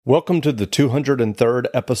Welcome to the 203rd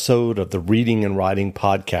episode of the Reading and Writing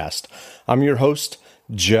Podcast. I'm your host,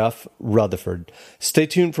 Jeff Rutherford. Stay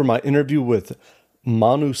tuned for my interview with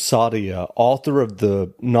Manu Sadia, author of the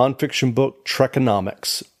nonfiction book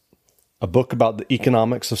Trekonomics, a book about the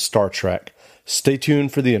economics of Star Trek. Stay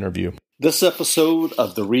tuned for the interview. This episode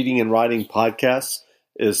of the Reading and Writing Podcast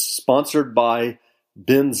is sponsored by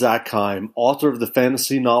Ben Zackheim, author of the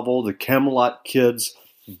fantasy novel The Camelot Kids,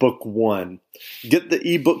 Book 1. Get the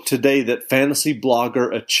ebook today that fantasy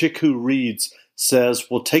blogger A Chick Who Reads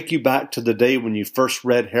says will take you back to the day when you first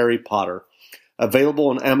read Harry Potter. Available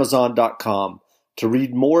on Amazon.com. To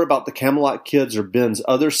read more about The Camelot Kids or Ben's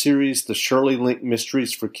other series, The Shirley Link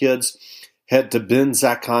Mysteries for Kids, head to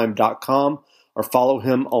benzackheim.com or follow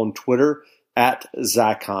him on Twitter at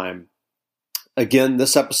Zackheim. Again,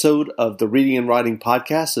 this episode of the Reading and Writing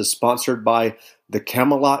Podcast is sponsored by The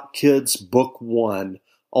Camelot Kids Book 1,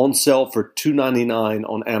 on sale for $2.99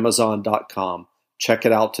 on Amazon.com. Check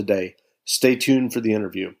it out today. Stay tuned for the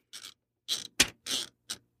interview.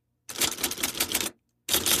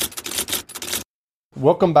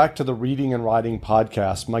 Welcome back to the Reading and Writing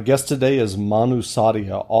Podcast. My guest today is Manu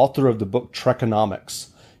Sadia, author of the book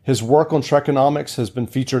Trekonomics. His work on Trekonomics has been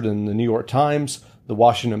featured in the New York Times, the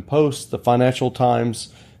Washington Post, the Financial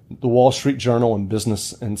Times, the Wall Street Journal, and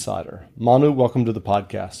Business Insider. Manu, welcome to the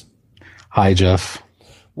podcast. Hi, Jeff.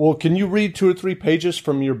 Well, can you read 2 or 3 pages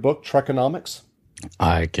from your book, Trekonomics?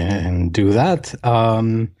 I can do that.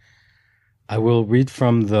 I will read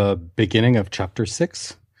from the beginning of chapter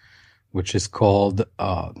 6, which is called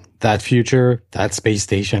That Future, That Space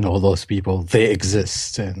Station, All Those People, They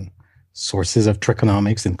Exist, and Sources of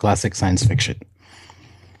Trekonomics in Classic Science Fiction.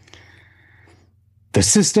 The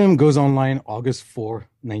system goes online August 4,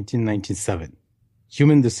 1997.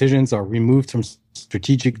 Human decisions are removed from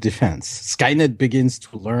strategic defense. Skynet begins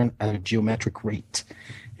to learn at a geometric rate.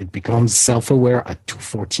 It becomes self-aware at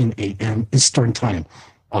 2:14 a.m. Eastern Time,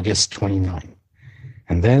 August 29.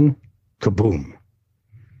 And then, kaboom.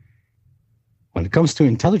 When it comes to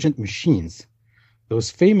intelligent machines, those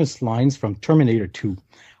famous lines from Terminator 2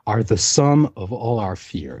 are the sum of all our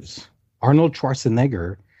fears. Arnold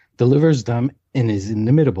Schwarzenegger delivers them in his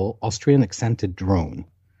inimitable Austrian-accented drone.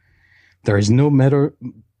 There is no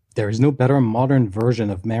better modern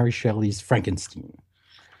version of Mary Shelley's Frankenstein.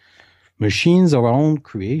 Machines of our own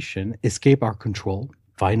creation escape our control,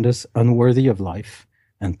 find us unworthy of life,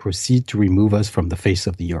 and proceed to remove us from the face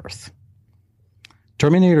of the earth.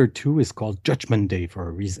 Terminator 2 is called Judgment Day for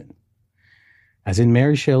a reason. As in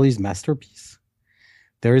Mary Shelley's masterpiece,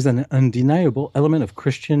 there is an undeniable element of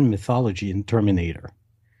Christian mythology in Terminator.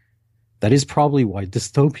 That is probably why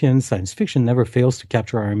dystopian science fiction never fails to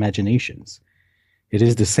capture our imaginations. It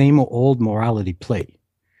is the same old morality play,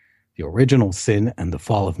 the original sin and the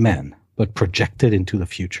fall of man, but projected into the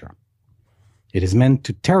future. It is meant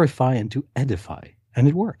to terrify and to edify, and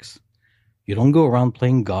it works. You don't go around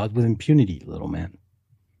playing God with impunity, little man.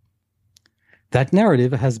 That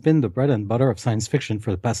narrative has been the bread and butter of science fiction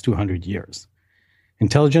for the past 200 years.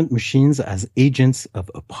 Intelligent machines as agents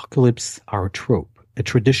of apocalypse are a trope, a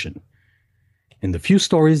tradition. In the few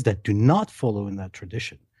stories that do not follow in that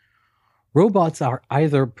tradition, robots are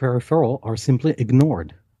either peripheral or simply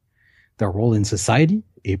ignored. Their role in society,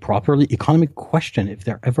 a properly economic question if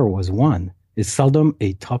there ever was one, is seldom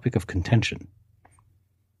a topic of contention.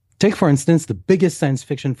 Take, for instance, the biggest science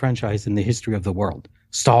fiction franchise in the history of the world,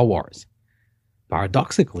 Star Wars.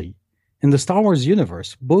 Paradoxically, in the Star Wars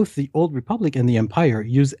universe, both the Old Republic and the Empire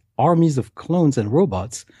use armies of clones and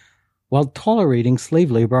robots while tolerating slave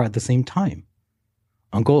labor at the same time.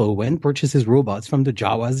 Uncle Owen purchases robots from the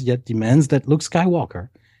Jawas, yet demands that Luke Skywalker,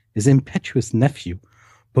 his impetuous nephew,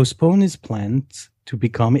 postpone his plans to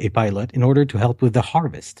become a pilot in order to help with the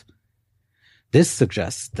harvest. This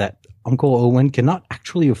suggests that Uncle Owen cannot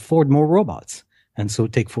actually afford more robots, and so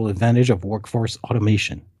take full advantage of workforce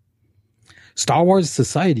automation. Star Wars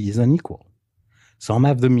society is unequal. Some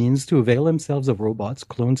have the means to avail themselves of robots,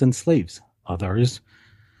 clones, and slaves. Others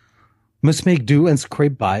must make do and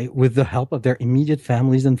scrape by with the help of their immediate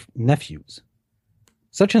families and nephews.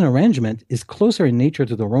 Such an arrangement is closer in nature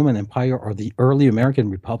to the Roman Empire or the early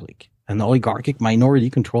American Republic, an oligarchic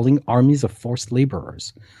minority controlling armies of forced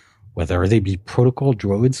laborers, whether they be protocol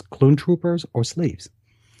droids, clone troopers, or slaves,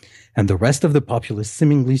 and the rest of the populace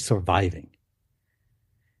seemingly surviving.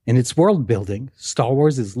 In its world building, Star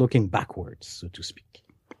Wars is looking backwards, so to speak.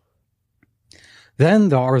 Then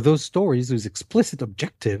there are those stories whose explicit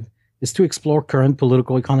objective is to explore current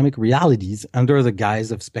political economic realities under the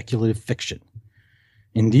guise of speculative fiction.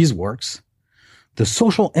 In these works, the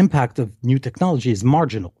social impact of new technology is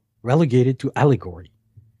marginal, relegated to allegory.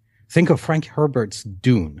 Think of Frank Herbert's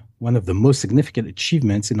Dune, one of the most significant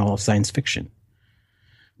achievements in all of science fiction.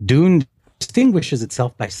 Dune distinguishes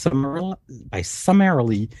itself by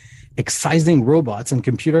summarily excising robots and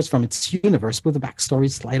computers from its universe with a backstory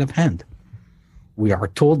sleight of hand. We are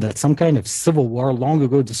told that some kind of civil war long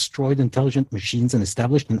ago destroyed intelligent machines and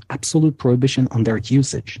established an absolute prohibition on their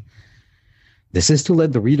usage. This is to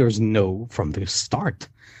let the readers know from the start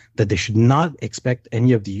that they should not expect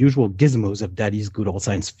any of the usual gizmos of Daddy's good old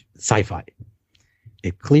sci-fi.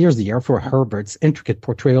 It clears the air for Herbert's intricate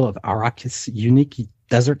portrayal of Arrakis' unique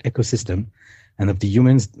desert ecosystem and of the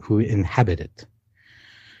humans who inhabit it.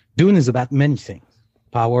 Dune is about many things: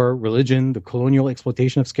 power, religion, the colonial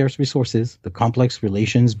exploitation of scarce resources, the complex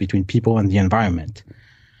relations between people and the environment.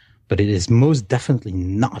 But it is most definitely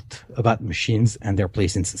not about machines and their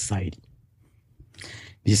place in society.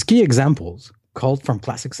 These key examples, called from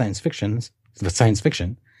classic science fiction,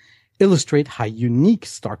 illustrate how unique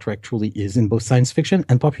Star Trek truly is in both science fiction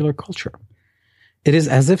and popular culture. It is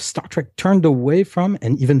as if Star Trek turned away from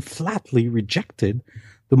and even flatly rejected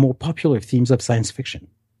the more popular themes of science fiction.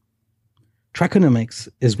 Trekonomics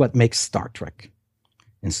is what makes Star Trek.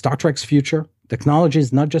 In Star Trek's future, technology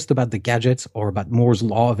is not just about the gadgets or about Moore's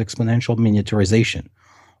law of exponential miniaturization,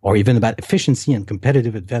 or even about efficiency and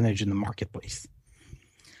competitive advantage in the marketplace.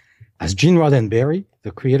 As Gene Roddenberry, the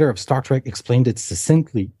creator of Star Trek, explained it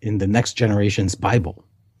succinctly in The Next Generation's Bible,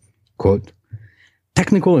 quote,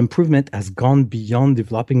 "Technical improvement has gone beyond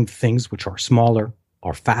developing things which are smaller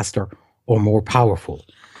or faster or more powerful,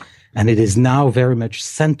 and it is now very much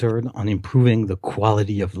centered on improving the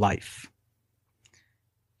quality of life."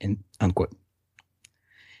 Unquote.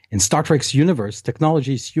 In Star Trek's universe,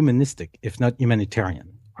 technology is humanistic, if not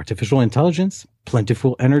humanitarian. Artificial intelligence,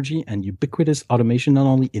 plentiful energy, and ubiquitous automation not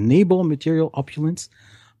only enable material opulence,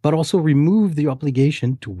 but also remove the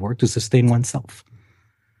obligation to work to sustain oneself.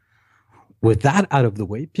 With that out of the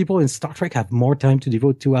way, people in Star Trek have more time to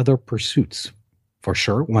devote to other pursuits. For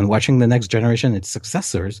sure, when watching The Next Generation and its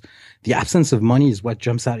successors, the absence of money is what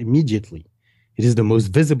jumps out immediately. It is the most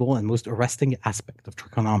visible and most arresting aspect of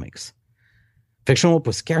Trekonomics. Fictional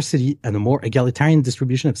scarcity and a more egalitarian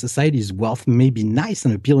distribution of society's wealth may be nice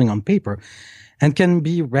and appealing on paper and can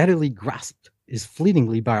be readily grasped is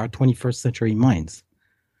fleetingly by our 21st century minds.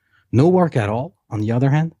 No work at all, on the other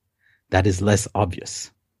hand, that is less obvious.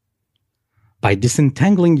 By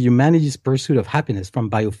disentangling humanity's pursuit of happiness from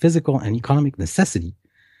biophysical and economic necessity,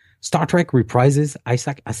 Star Trek reprises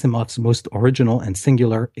Isaac Asimov's most original and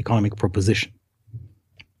singular economic proposition.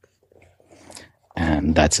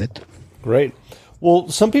 And that's it. Great. Well,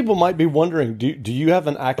 some people might be wondering, do you have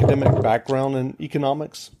an academic background in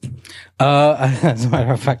economics? As a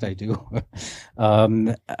matter of fact, I do.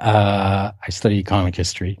 I study economic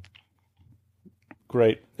history.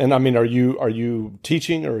 Great. And I mean, are you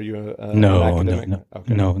teaching or are you an academic? No.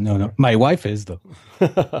 Okay. No. My wife is, though.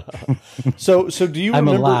 So do you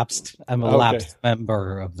remember? I'm a lapsed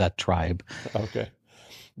member of that tribe. Okay.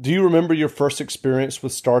 Do you remember your first experience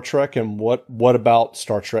with Star Trek, and what about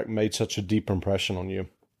Star Trek made such a deep impression on you?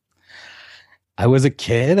 I was a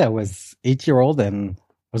kid. I was 8-year-old and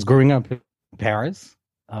was growing up in Paris.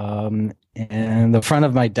 And the friend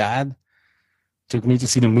of my dad took me to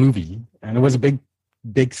see the movie, and it was a big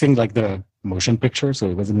thing, like the motion picture. So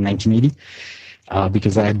it was in 1980,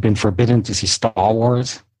 because I had been forbidden to see Star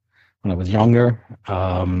Wars when I was younger,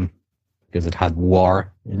 because it had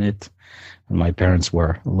war in it. And my parents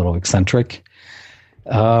were a little eccentric.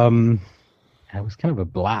 It was kind of a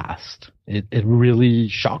blast. It really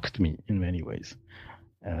shocked me in many ways.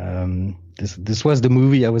 This was the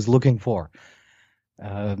movie I was looking for.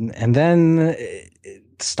 And then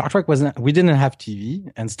Star Trek we didn't have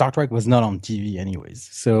TV, and Star Trek was not on TV anyways.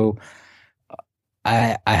 So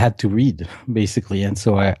I had to read, basically. And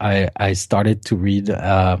so I started to read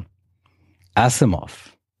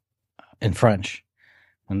Asimov in French.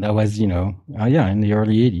 And that was, in the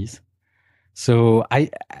early 80s. So I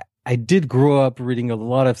did grow up reading a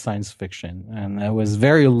lot of science fiction, and I was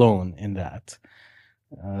very alone in that,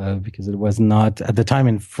 because it was not, at the time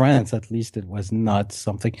in France, at least, it was not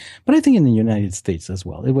something, but I think in the United States as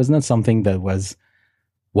well, it was not something that was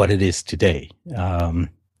what it is today.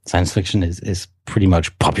 Science fiction is pretty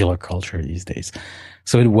much popular culture these days.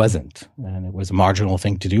 So it wasn't, and it was a marginal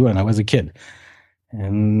thing to do, and I was a kid.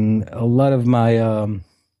 And a lot of my,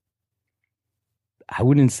 I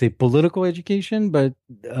wouldn't say political education, but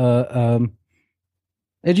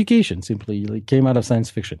education simply came out of science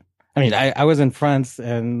fiction. I mean, I was in France,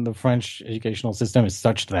 and the French educational system is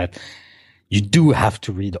such that you do have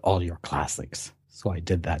to read all your classics. So I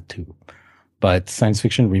did that too. But science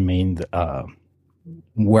fiction remained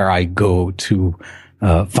where I go to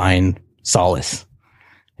find solace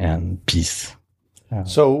and peace.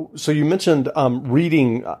 So you mentioned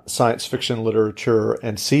reading science fiction literature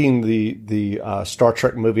and seeing the Star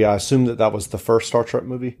Trek movie. I assume that was the first Star Trek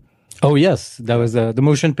movie. Oh yes, that was the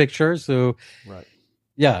motion picture. So right,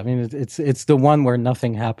 yeah, I mean it's the one where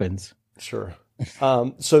nothing happens. Sure.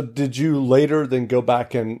 So did you later then go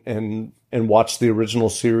back and watch the original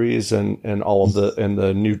series and all of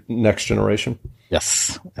the new Next Generation?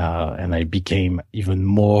 Yes, and I became even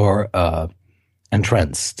more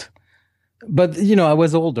entranced. But I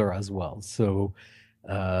was older as well, so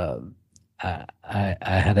I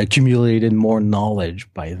had accumulated more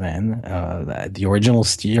knowledge by then. The original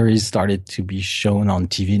series started to be shown on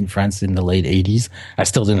TV in France in the late 80s. I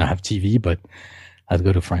still didn't have TV, but I'd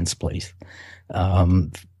go to friend's place.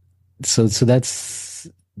 So that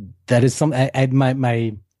is some.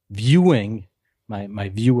 My viewing, my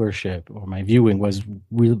viewership or my viewing was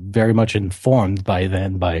very much informed by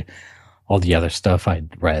then by all the other stuff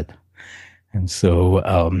I'd read. And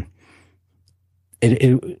so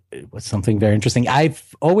it was something very interesting.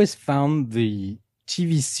 I've always found the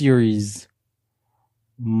TV series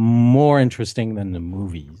more interesting than the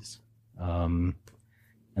movies. And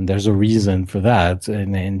there's a reason for that.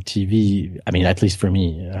 And in TV, I mean, at least for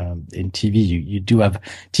me, in TV, you do have,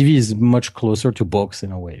 TV is much closer to books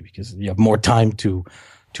in a way because you have more time to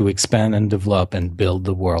expand and develop and build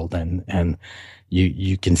the world and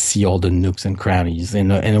you can see all the nooks and crannies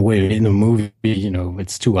in a way. In a movie,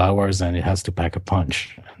 it's 2 hours and it has to pack a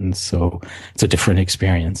punch, and so it's a different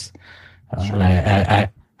experience. Sure. And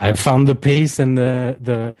I found the pace and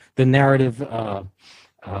the narrative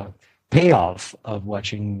payoff of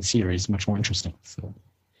watching series much more interesting.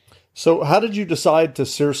 So how did you decide to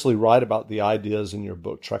seriously write about the ideas in your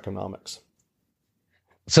book Trekonomics?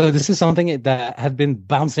 So this is something that had been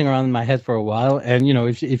bouncing around in my head for a while. And,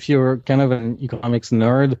 if you're kind of an economics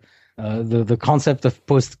nerd, the concept of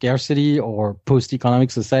post-scarcity or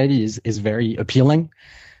post-economic society is very appealing,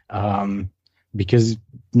 because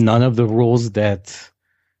none of the rules that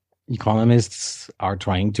economists are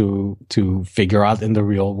trying to figure out in the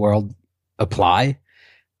real world apply,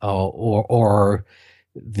 or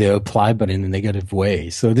they apply, but in a negative way.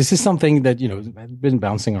 So this is something that, had been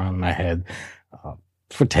bouncing around in my head,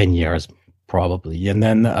 for 10 years, probably. And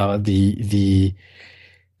then, the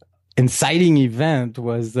inciting event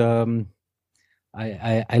was, I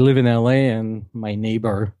live in LA and my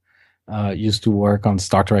neighbor, used to work on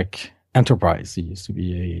Star Trek Enterprise. He used to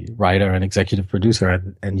be a writer and executive producer,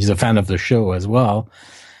 and he's a fan of the show as well.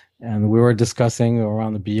 And we were discussing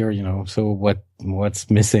around the beer, so what's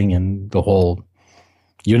missing in the whole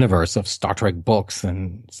universe of Star Trek books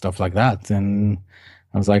and stuff like that. And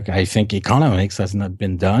I was like, I think economics has not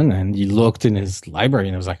been done. And he looked in his library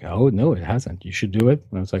and I was like, oh, no, it hasn't. You should do it.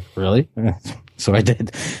 And I was like, really? So I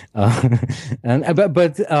did.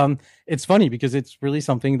 But it's funny because it's really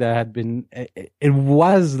something that had been, it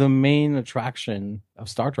was the main attraction of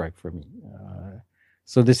Star Trek for me.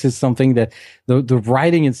 So this is something that the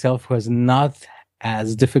writing itself was not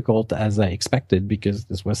as difficult as I expected, because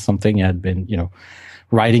this was something I had been,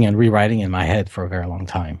 writing and rewriting in my head for a very long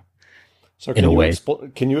time. So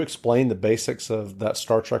can you explain the basics of that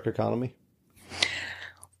Star Trek economy?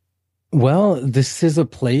 Well, this is a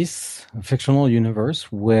place, a fictional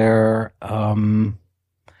universe where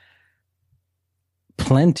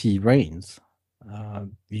plenty reigns.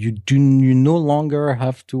 You no longer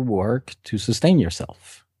have to work to sustain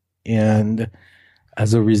yourself. And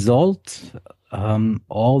as a result,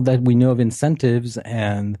 all that we know of incentives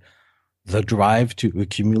and the drive to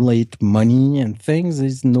accumulate money and things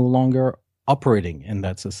is no longer operating in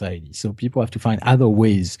that society. So people have to find other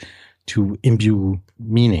ways to imbue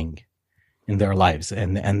meaning in their lives.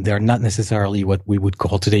 And they're not necessarily what we would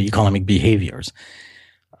call today economic behaviors.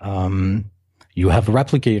 You have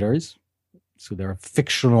replicators. So there are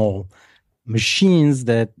fictional machines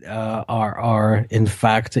that are in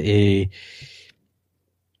fact a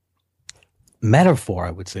metaphor,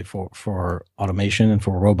 I would say, for automation and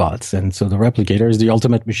for robots. And so the replicator is the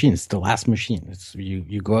ultimate machine. It's the last machine. It's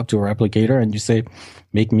you go up to a replicator and you say,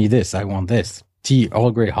 make me this. I want this. Tea,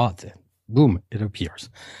 Earl Grey hot. Boom, it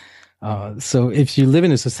appears. So if you live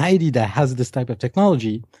in a society that has this type of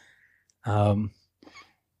technology,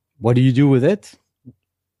 what do you do with it?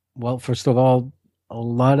 Well, first of all, a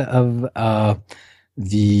lot of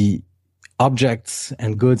the objects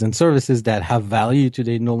and goods and services that have value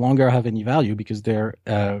today no longer have any value because they're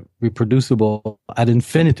reproducible ad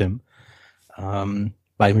infinitum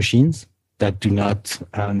by machines that do not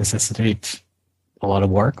necessitate a lot of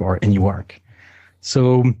work or any work.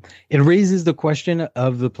 So it raises the question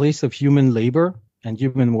of the place of human labor and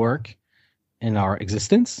human work in our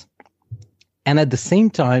existence. And at the same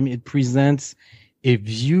time, it presents a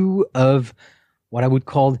view of what I would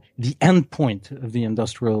call the end point of the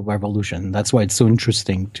Industrial Revolution. That's why it's so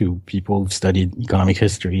interesting to people who've studied economic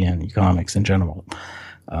history and economics in general.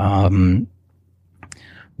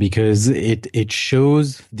 Because it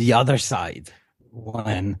shows the other side,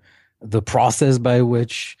 when the process by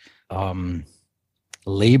which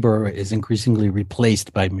labor is increasingly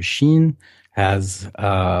replaced by machine has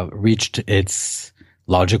reached its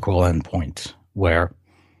logical endpoint, where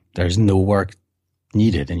there's no work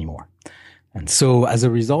needed anymore. And so as a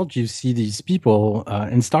result, you see these people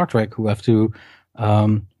in Star Trek who have to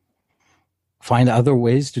find other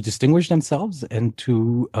ways to distinguish themselves and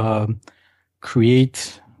to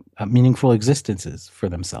create meaningful existences for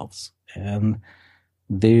themselves. And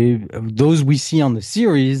those we see on the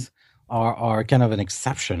series are kind of an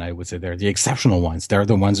exception, I would say. They're the exceptional ones. They're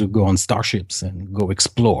the ones who go on starships and go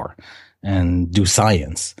explore and do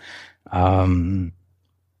science. And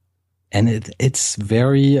it's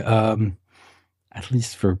very, at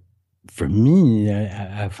least for me,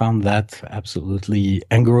 I found that absolutely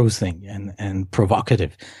engrossing and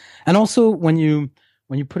provocative. And also when you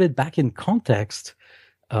put it back in context,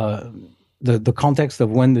 the context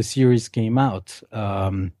of when the series came out,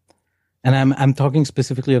 and I'm talking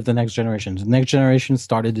specifically of The Next Generation. The Next Generation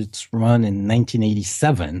started its run in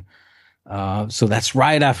 1987. So that's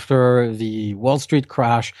right after the Wall Street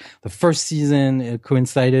crash. The first season, it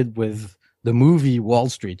coincided with the movie Wall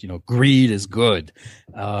Street. Greed is good.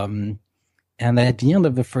 And at the end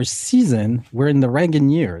of the first season, we're in the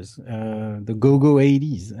Reagan years, the go-go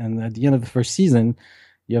 80s. And at the end of the first season,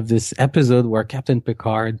 you have this episode where Captain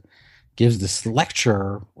Picard gives this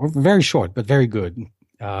lecture, or very short, but very good,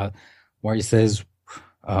 where he says,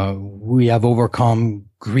 we have overcome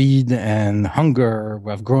greed and hunger.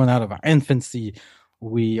 We have grown out of our infancy.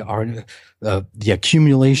 We are the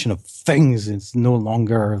accumulation of things is no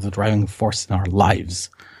longer the driving force in our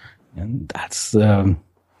lives. And that's, I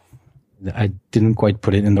didn't quite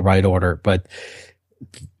put it in the right order,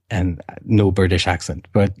 and no British accent,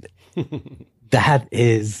 but that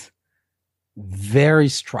is very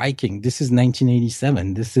striking. This is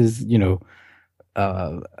 1987. This is,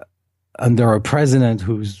 under a president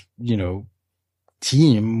whose,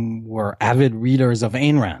 team were avid readers of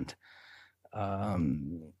Ayn Rand.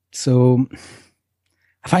 So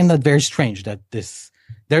I find that very strange that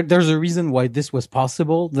there's a reason why this was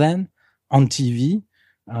possible then on TV.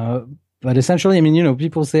 But essentially,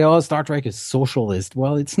 people say, oh, Star Trek is socialist.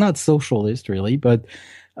 Well, it's not socialist really, but,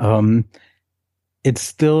 it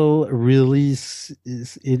still really,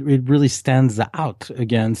 it really stands out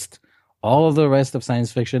against all of the rest of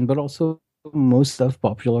science fiction, but also most of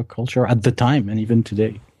popular culture at the time and even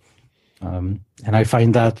today. And I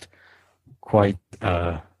find that quite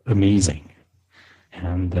amazing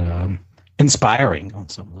and inspiring on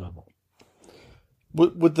some level.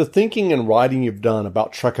 With the thinking and writing you've done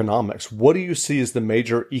about Trekonomics, what do you see as the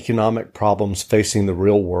major economic problems facing the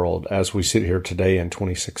real world as we sit here today in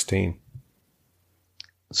 2016?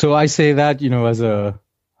 So I say that,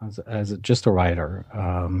 as just a writer.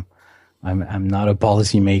 I'm not a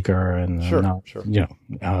policymaker, and Sure.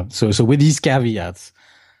 So with these caveats,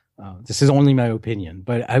 this is only my opinion,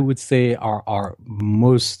 but I would say our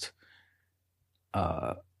most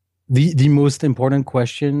the most important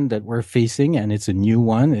question that we're facing, and it's a new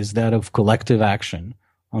one, is that of collective action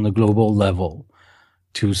on the global level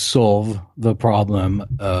to solve the problem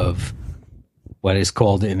of what is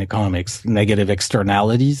called in economics negative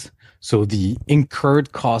externalities. So the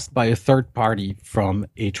incurred cost by a third party from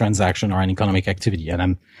a transaction or an economic activity. And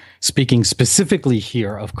I'm speaking specifically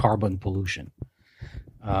here of carbon pollution.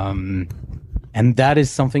 And that is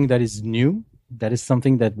something that is new. That is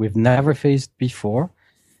something that we've never faced before.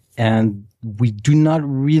 And we do not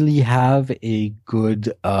really have a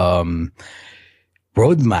good roadmap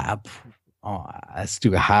as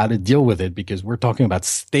to how to deal with it, because we're talking about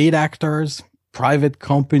state actors, private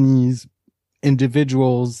companies,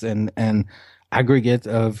 individuals, and aggregate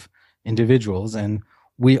of individuals. And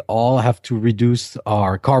we all have to reduce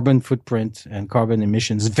our carbon footprint and carbon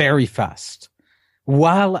emissions very fast,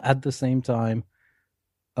 while at the same time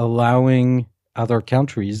allowing other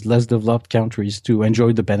countries, less developed countries, to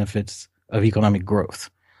enjoy the benefits of economic growth.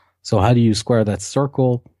 So how do you square that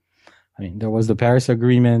circle? I mean, there was the Paris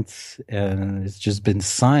Agreement, and it's just been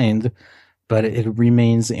signed, but it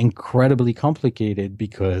remains incredibly complicated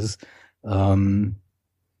because,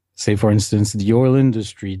 say, for instance, the oil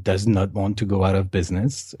industry does not want to go out of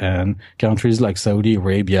business, and countries like Saudi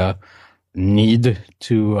Arabia need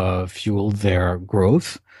to fuel their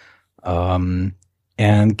growth.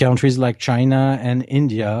 And countries like China and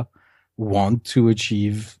India want to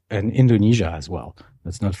achieve, and Indonesia as well,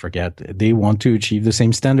 let's not forget, they want to achieve the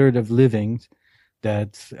same standard of living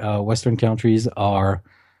that Western countries are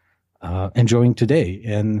enjoying today.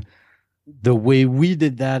 And the way we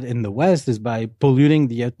did that in the West is by polluting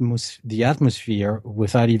the atmosphere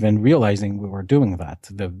without even realizing we were doing that.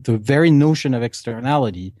 The very notion of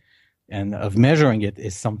externality and of measuring it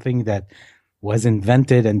is something that was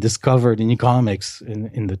invented and discovered in economics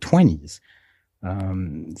in the 20s.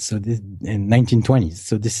 In 1920s.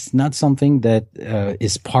 So this is not something that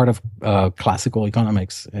is part of classical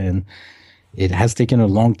economics, and it has taken a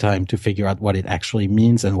long time to figure out what it actually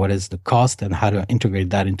means and what is the cost and how to integrate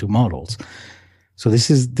that into models. So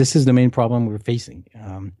this is the main problem we're facing.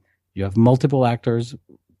 You have multiple actors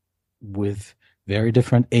with very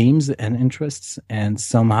different aims and interests, and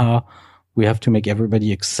somehow we have to make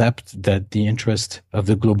everybody accept that the interest of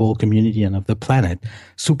the global community and of the planet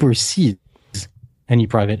supersedes any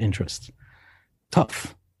private interest.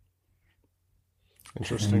 Tough.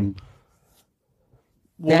 Interesting.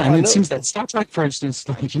 It seems that Star Trek, for instance,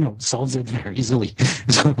 solves it very easily.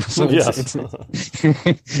 so yes.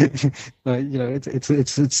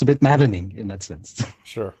 It's a bit maddening in that sense.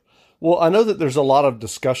 Sure. Well, I know that there's a lot of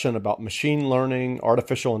discussion about machine learning,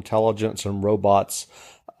 artificial intelligence, and robots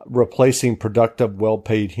replacing productive,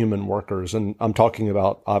 well-paid human workers. And I'm talking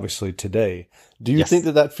about, obviously, today. Do you think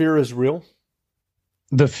that fear is real?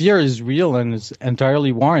 The fear is real and is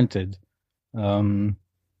entirely warranted.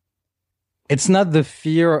 It's not the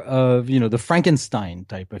fear of, the Frankenstein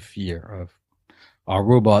type of fear of our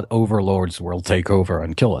robot overlords will take over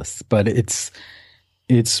and kill us. But it's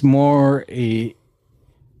more a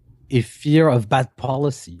fear of bad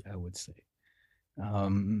policy, I would say.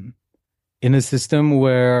 In a system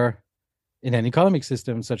where, in an economic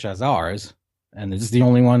system such as ours, and it's the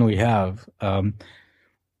only one we have,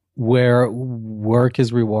 where work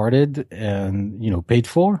is rewarded and, paid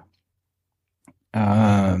for,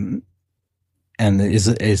 and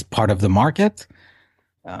is part of the market,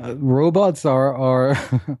 robots are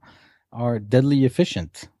are deadly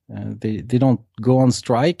efficient. They don't go on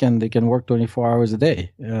strike and they can work 24 hours a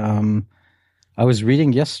day. I was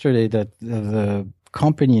reading yesterday that the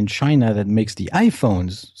company in China that makes the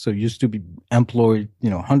iPhones, so used to be employed,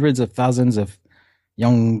 hundreds of thousands of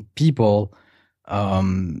young people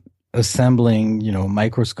assembling,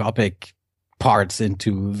 microscopic parts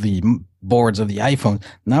into the boards of the iPhone.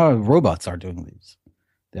 Now robots are doing these.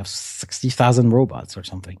 They have 60,000 robots or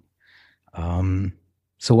something.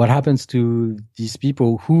 So what happens to these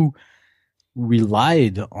people who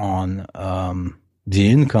relied on the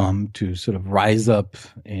income to sort of rise up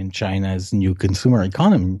in China's new consumer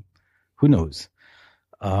economy? Who knows?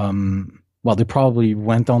 Well, they probably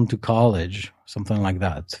went on to college, something like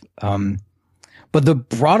that. But the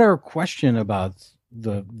broader question about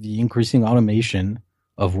the increasing automation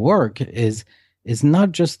of work is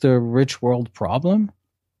not just a rich world problem,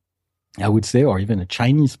 I would say, or even a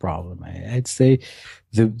Chinese problem. I'd say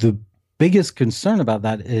the biggest concern about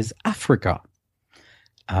that is Africa.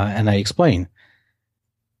 And I explain.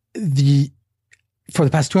 For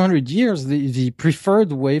the past 200 years, the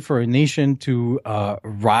preferred way for a nation to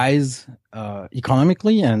rise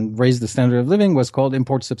economically and raise the standard of living was called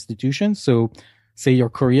import substitution. So say you're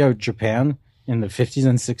Korea or Japan in the 50s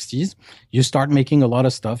and 60s, you start making a lot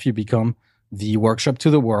of stuff, you become the workshop to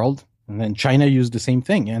the world. And then China used the same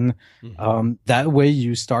thing. And that way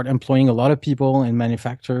you start employing a lot of people in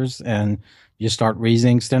manufacturers and you start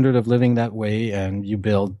raising standard of living that way. And you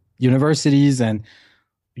build universities and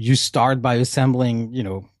you start by assembling,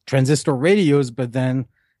 transistor radios, but then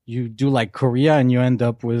you do like Korea and you end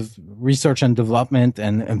up with research and development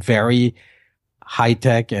and very high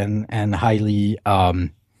tech and highly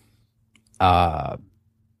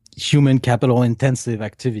human capital intensive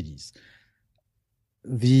activities.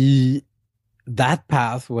 That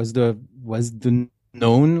path was the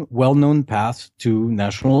well-known path to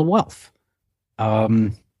national wealth.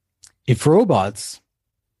 If robots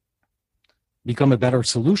become a better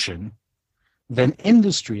solution, then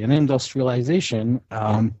industry and industrialization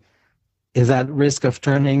is at risk of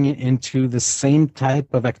turning into the same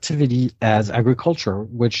type of activity as agriculture,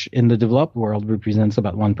 which in the developed world represents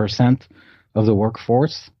about 1% of the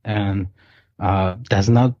workforce and does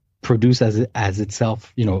not produce as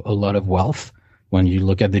itself, a lot of wealth when you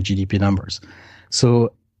look at the GDP numbers.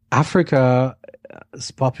 So Africa's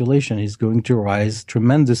population is going to rise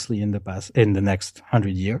tremendously in the next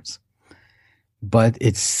 100 years. But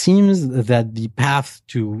it seems that the path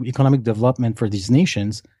to economic development for these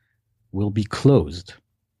nations will be closed.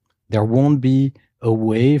 There won't be a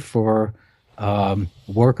way for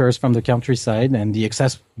workers from the countryside and the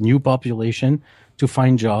excess new population to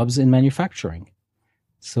find jobs in manufacturing.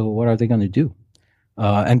 So what are they going to do?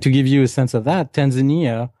 And to give you a sense of that,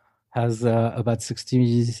 Tanzania has about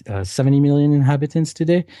 70 million inhabitants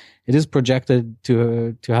today. It is projected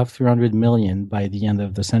to have 300 million by the end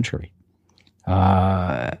of the century.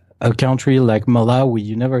 A country like Malawi,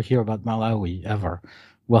 you never hear about Malawi ever,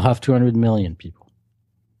 will have 200 million people.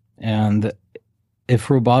 And if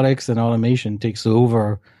robotics and automation takes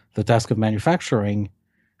over the task of manufacturing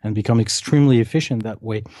and become extremely efficient that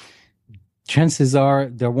way, chances are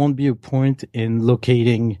there won't be a point in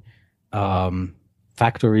locating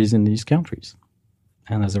factories in these countries.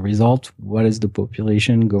 And as a result, what is the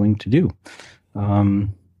population going to do?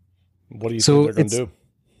 What do you think they're going to do?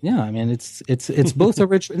 Yeah, I mean, it's both a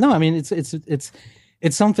rich. No, I mean, it's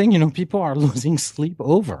something, people are losing sleep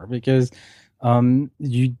over because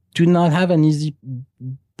you do not have an easy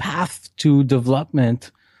path to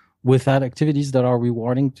development without activities that are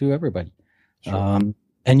rewarding to everybody. Sure.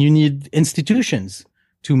 And you need institutions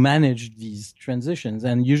to manage these transitions.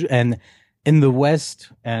 And in the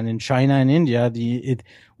West and in China and India,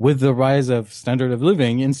 with the rise of standard of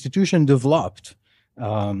living, institution developed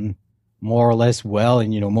more or less well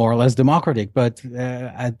and more or less democratic. But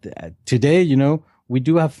today, we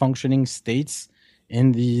do have functioning states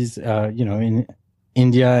in these, in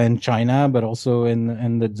India and China, but also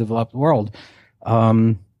in the developed world.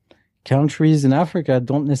 Countries in Africa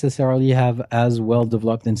don't necessarily have as well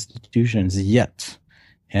developed institutions yet,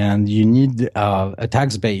 and you need a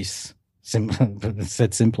tax base,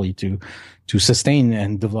 said simply, to sustain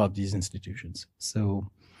and develop these institutions. So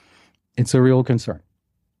it's a real concern.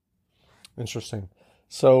 Interesting.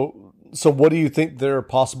 So what do you think their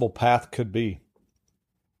possible path could be?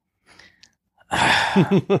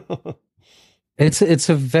 It's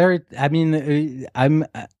a very. I mean,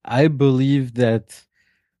 I believe that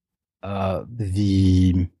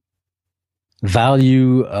the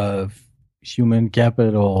value of human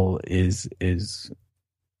capital is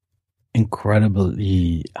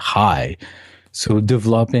incredibly high. So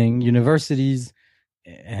developing universities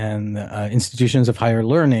and institutions of higher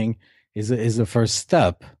learning is the first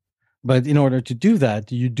step. But in order to do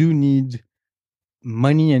that, you do need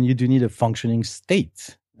money and you do need a functioning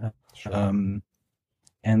state. Sure.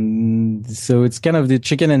 And so it's kind of the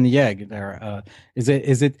chicken and the egg there. Is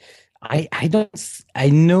it? I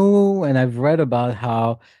know, and I've read about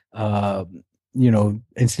how,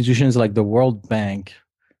 institutions like the World Bank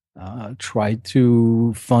try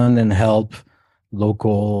to fund and help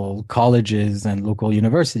local colleges and local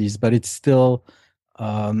universities, but it's still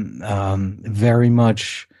very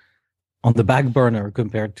much on the back burner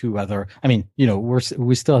compared to other. I mean,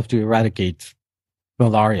 we still have to eradicate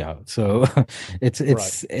malaria, so it's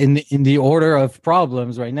right in the order of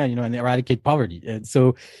problems right now, and eradicate poverty. And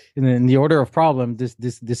so in the order of problem,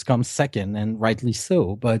 this comes second, and rightly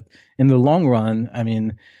so. But in the long run, I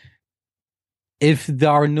mean, if there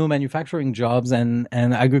are no manufacturing jobs and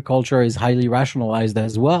agriculture is highly rationalized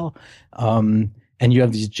as well, and you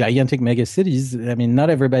have these gigantic mega cities, I mean, not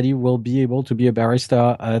everybody will be able to be a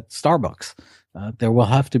barista at Starbucks. There will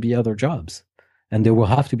have to be other jobs, and there will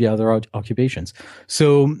have to be other occupations.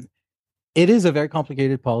 So it is a very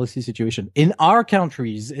complicated policy situation. In our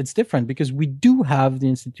countries, it's different because we do have the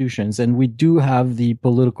institutions and we do have the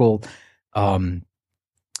political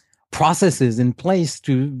processes in place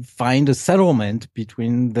to find a settlement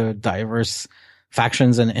between the diverse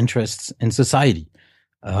factions and interests in society.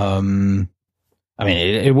 I mean,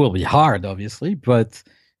 it will be hard, obviously,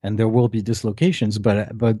 and there will be dislocations, but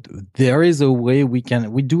there is a way we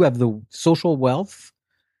do have the social wealth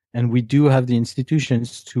and we do have the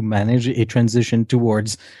institutions to manage a transition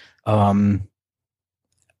towards the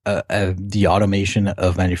automation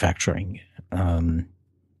of manufacturing.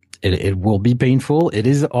 It will be painful. It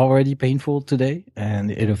is already painful today,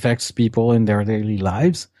 and it affects people in their daily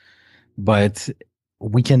lives, but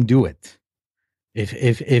we can do it.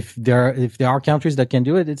 If there are countries that can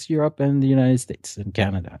do it, it's Europe and the United States and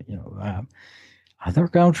Canada. Other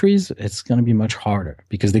countries, it's going to be much harder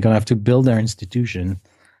because they're going to have to build their institutions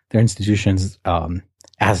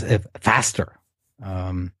faster.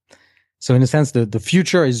 So in a sense, the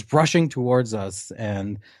future is rushing towards us,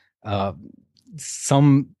 and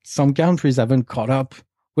some countries haven't caught up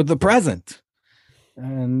with the present,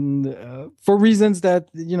 and for reasons that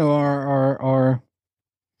are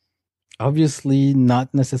obviously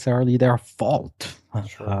not necessarily their fault.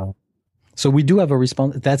 Sure. So we do have a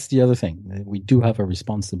that's the other thing. We do have a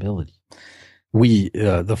responsibility. We,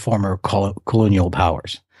 the former colonial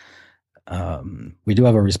powers, we do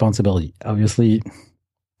have a responsibility. Obviously,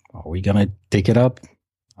 are we going to take it up?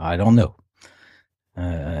 I don't know.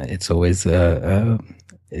 It's always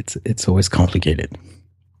it's always complicated.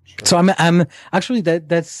 Sure. So I'm actually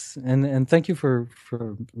that's and thank you for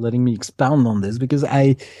letting me expound on this, because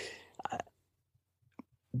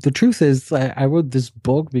the truth is I wrote this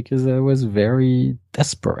book because I was very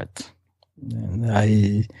desperate, and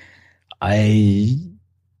I I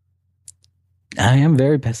am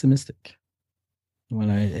very pessimistic when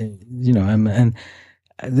I'm, and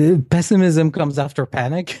the pessimism comes after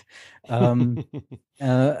panic. Um,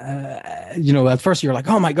 at first you're like,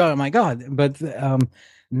 oh my God. But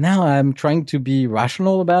now I'm trying to be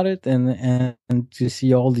rational about it, and to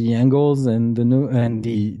see all the angles and the new and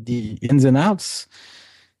the ins and outs.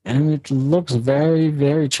 And it looks very,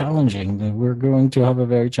 very challenging. We're going to have a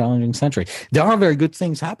very challenging century. There are very good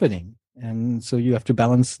things happening, and so you have to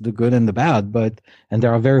balance the good and the bad. And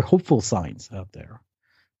there are very hopeful signs out there.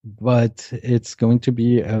 But it's going to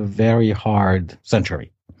be a very hard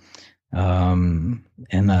century, and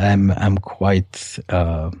I'm quite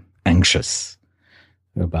anxious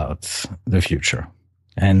about the future.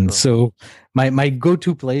 And so my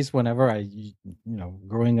go-to place whenever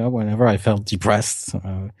growing up, whenever I felt depressed,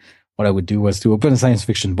 what I would do was to open a science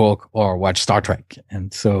fiction book or watch Star Trek.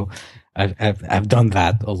 And so I've done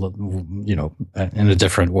that a little, in a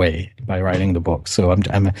different way by writing the book. So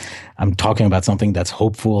I'm talking about something that's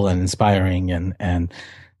hopeful and inspiring and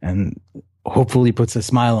hopefully puts a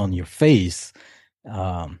smile on your face,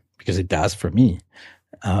 because it does for me.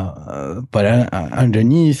 But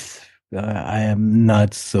underneath, I am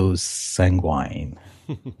not so sanguine.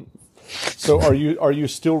 So are you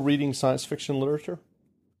still reading science fiction literature?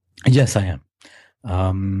 Yes, I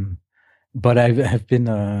am. But have been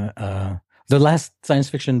the last science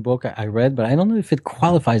fiction book I read, but I don't know if it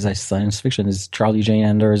qualifies as science fiction, is Charlie J.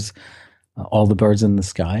 Anders' All the Birds in the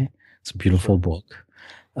Sky. It's a beautiful book.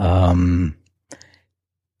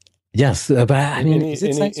 Yes, but I mean,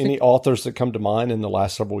 any authors that come to mind in the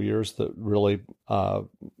last several years that really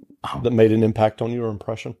that made an impact on your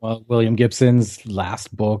impression? Well, William Gibson's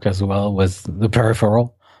last book as well was The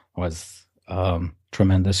Peripheral, was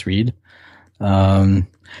tremendous read.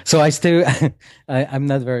 So I stay. I'm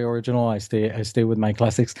not very original. I stay with my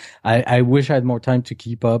classics. I wish I had more time to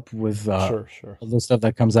keep up with sure. all the stuff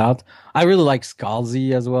that comes out. I really like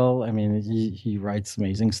Scalzi as well. I mean, he writes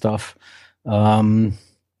amazing stuff.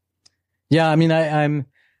 Yeah, I mean, I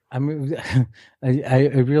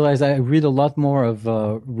realize I read a lot more of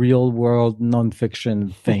real world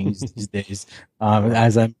nonfiction things these days,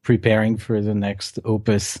 as I'm preparing for the next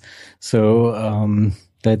opus. So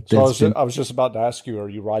I was just about to ask you, are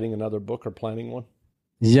you writing another book or planning one?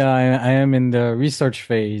 Yeah, I am in the research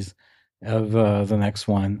phase of the next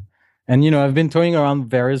one, and I've been toying around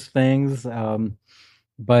various things,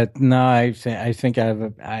 but now I think I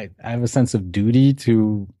have a sense of duty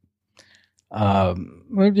to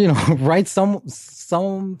write some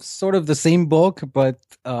sort of the same book, but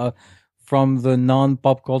from the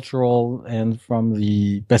non-pop cultural and from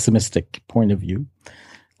the pessimistic point of view.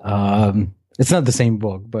 It's not the same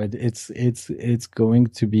book, but it's going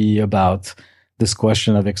to be about this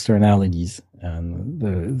question of externalities and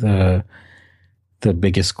the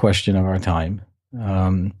biggest question of our time.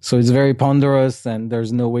 So it's very ponderous, and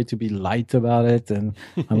there's no way to be light about it, and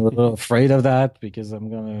I'm a little afraid of that, because I'm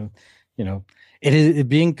gonna.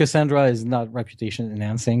 Being Cassandra is not reputation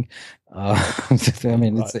enhancing. I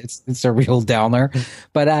mean, right. It's a real downer,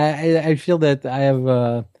 but I feel that I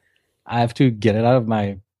have to get it out of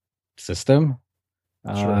my system.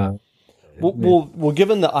 Sure. Well,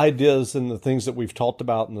 given the ideas and the things that we've talked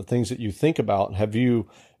about and the things that you think about, have you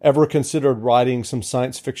ever considered writing some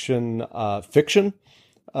science fiction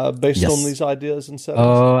based on these ideas and settings?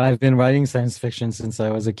 Oh, I've been writing science fiction since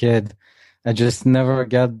I was a kid. I just never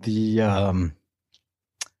got the.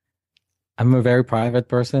 I'm a very private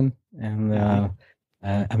person, and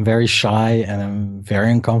I'm very shy, and I'm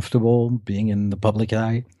very uncomfortable being in the public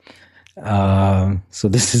eye. So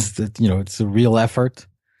this is it's a real effort.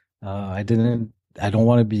 I don't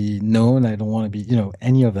want to be known. I don't want to be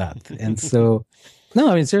any of that. And so, no,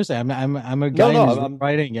 I mean seriously, I'm a guy who's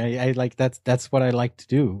writing. I like that's what I like to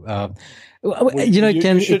do.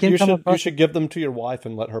 You should give them to your wife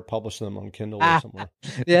and let her publish them on Kindle or somewhere.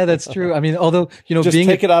 Yeah, that's true. I mean, although just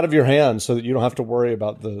take it out of your hands so that you don't have to worry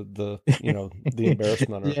about the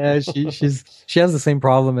embarrassment. Yeah, she has the same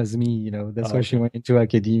problem as me. That's why she went into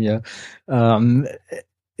academia.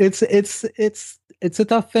 It's a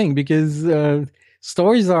tough thing, because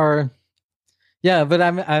stories are, yeah. But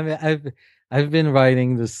I've been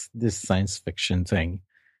writing this science fiction thing,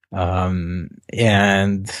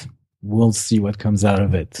 and we'll see what comes out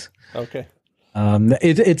of it. Okay.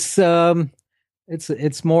 It's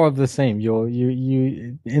It's more of the same.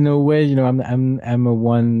 You in a way, I'm a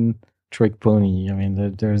one trick pony. I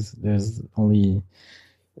mean, there's only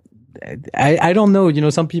I don't know.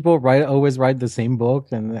 Some people always write the same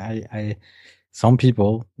book, and I some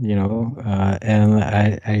people, and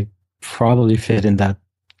I probably fit in that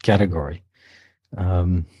category.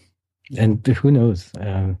 And who knows?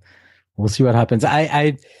 We'll see what happens.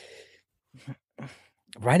 I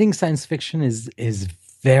writing science fiction is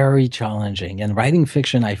very challenging, and writing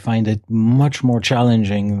fiction, I find it much more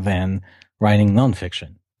challenging than writing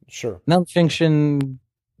nonfiction. Sure. Nonfiction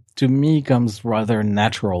to me comes rather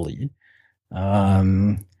naturally.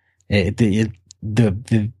 The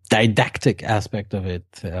didactic aspect of it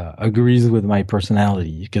agrees with my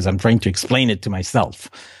personality because I'm trying to explain it to myself,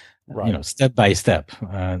 right. Step by step,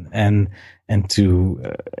 and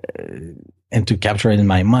to capture it in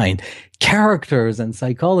my mind. Characters and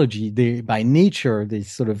psychology, by nature, they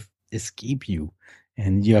sort of escape you,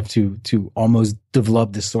 and you have to almost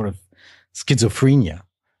develop this sort of schizophrenia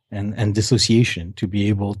and dissociation to be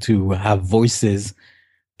able to have voices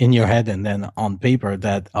in your head and then on paper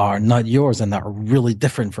that are not yours and that are really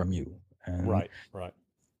different from you. And, right.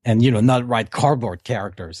 And, not write cardboard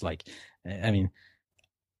characters. Like, I mean,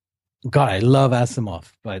 God, I love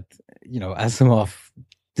Asimov, but, Asimov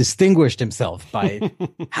distinguished himself by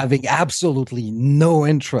having absolutely no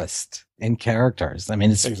interest in characters. I mean,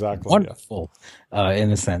 it's exactly wonderful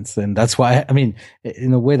in a sense. And that's why,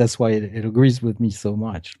 in a way, that's why it agrees with me so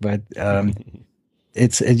much. But,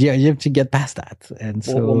 you have to get past that, and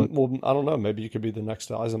so well, I don't know. Maybe you could be the next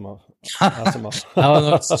Asimov. I don't know.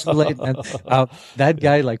 It's too late. Man. That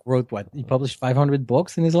guy wrote what? He published 500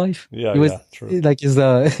 books in his life. Yeah, true. Like his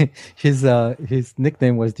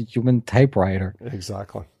nickname was the human typewriter.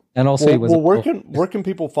 Exactly. And also, where can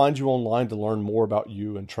people find you online to learn more about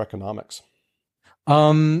you and Trekonomics?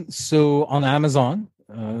 So on Amazon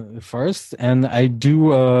first, and I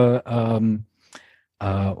do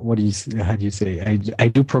how do you say? I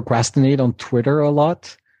do procrastinate on Twitter a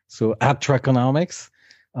lot. So at Trekonomics.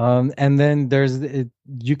 And then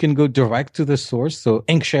you can go direct to the source. So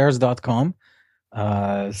inkshares.com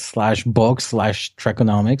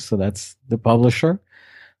 /book/Trekonomics. So that's the publisher.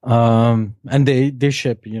 And they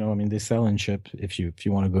ship, they sell and ship if you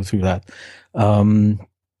want to go through that. And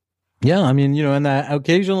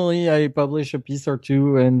occasionally I publish a piece or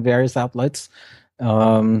two in various outlets.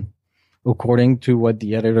 According to what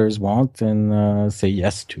the editors want and say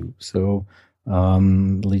yes to. So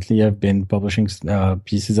lately I've been publishing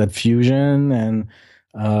pieces at Fusion and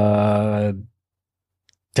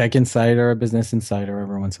Tech Insider, Business Insider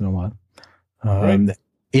every once in a while. Right.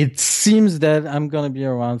 It seems that I'm going to be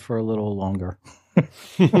around for a little longer.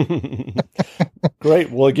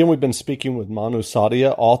 Great. Well, again, we've been speaking with Manu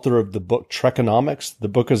Sadia, author of the book Trekonomics. The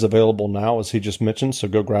book is available now, as he just mentioned, so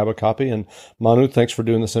go grab a copy. And Manu, thanks for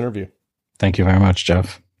doing this interview. Thank you very much,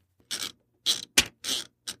 Jeff.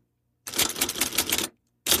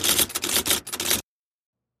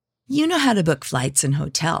 You know how to book flights and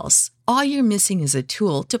hotels. All you're missing is a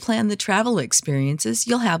tool to plan the travel experiences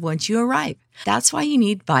you'll have once you arrive. That's why you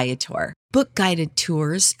need Viator. Book guided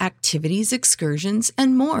tours, activities, excursions,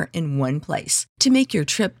 and more in one place to make your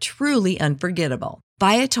trip truly unforgettable.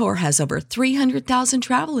 Viator has over 300,000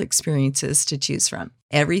 travel experiences to choose from.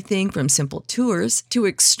 Everything from simple tours to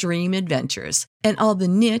extreme adventures and all the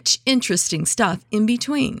niche, interesting stuff in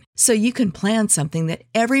between. So you can plan something that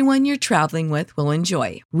everyone you're traveling with will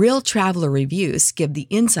enjoy. Real traveler reviews give the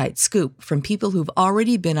inside scoop from people who've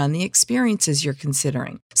already been on the experiences you're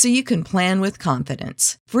considering. So you can plan with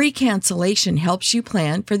confidence. Free cancellation helps you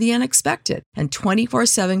plan for the unexpected. And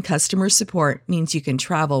 24/7 customer support means you can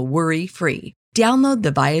travel worry-free. Download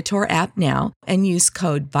the Viator app now and use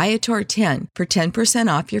code Viator10 for 10%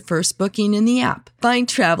 off your first booking in the app. Find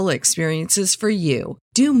travel experiences for you.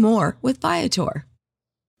 Do more with Viator.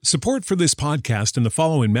 Support for this podcast and the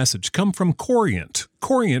following message come from Corient.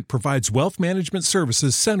 Corient provides wealth management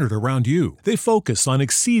services centered around you. They focus on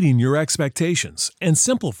exceeding your expectations and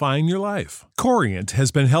simplifying your life. Corient has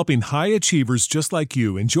been helping high achievers just like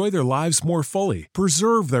you enjoy their lives more fully,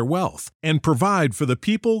 preserve their wealth, and provide for the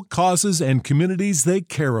people, causes, and communities they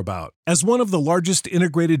care about. As one of the largest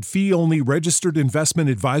integrated fee-only registered investment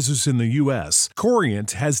advisors in the U.S.,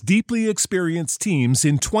 Corient has deeply experienced teams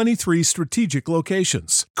in 23 strategic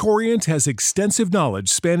locations. Corient has extensive knowledge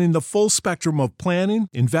spanning the full spectrum of planning planning,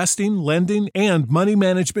 investing, lending, and money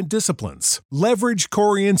management disciplines. Leverage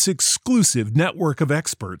Corient's exclusive network of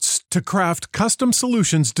experts to craft custom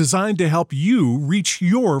solutions designed to help you reach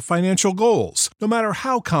your financial goals, no matter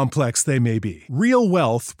how complex they may be. Real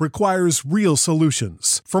wealth requires real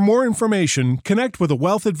solutions. For more information, connect with a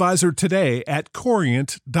wealth advisor today at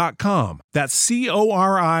Corient.com. That's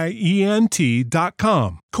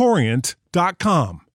Corient.com. Corient.com.